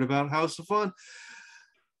haven't heard about House of Fun,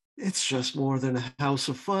 it's just more than a house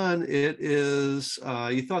of fun. It is,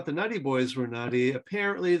 you thought the Nutty Boys were nutty.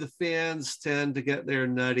 Apparently, the fans tend to get their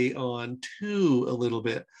nutty on too a little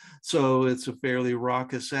bit. So it's a fairly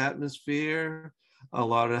raucous atmosphere. A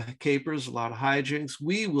lot of capers, a lot of hijinks.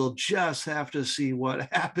 We will just have to see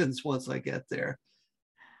what happens once I get there.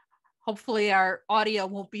 Hopefully our audio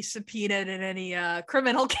won't be subpoenaed in any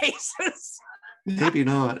criminal cases. Maybe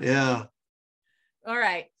not, yeah. All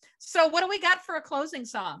right. So what do we got for a closing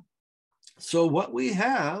song? So what we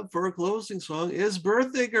have for a closing song is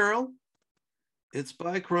Birthday Girl. It's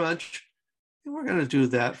by Crunch. And we're going to do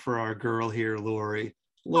that for our girl here, Lori.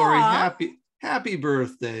 Lori, happy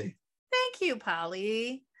birthday. Thank you,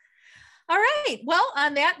 Polly. All right. Well,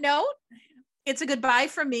 on that note, it's a goodbye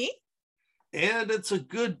from me. And it's a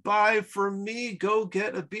goodbye from me. Go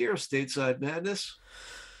get a beer, Stateside Madness.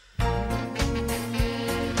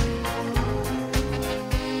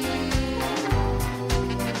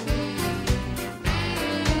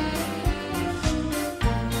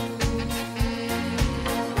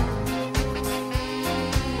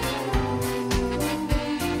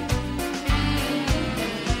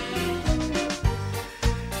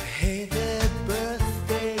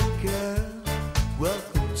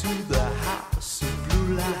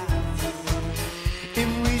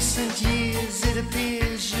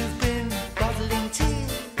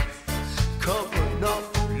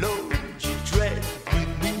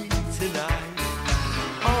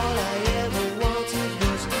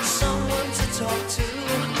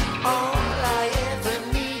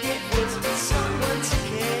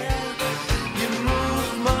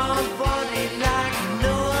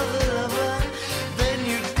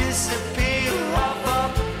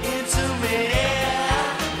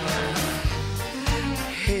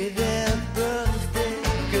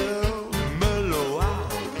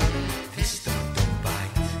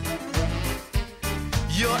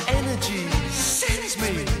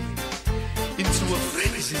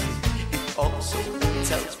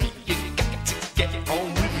 Tells me you got to get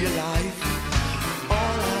on with your life.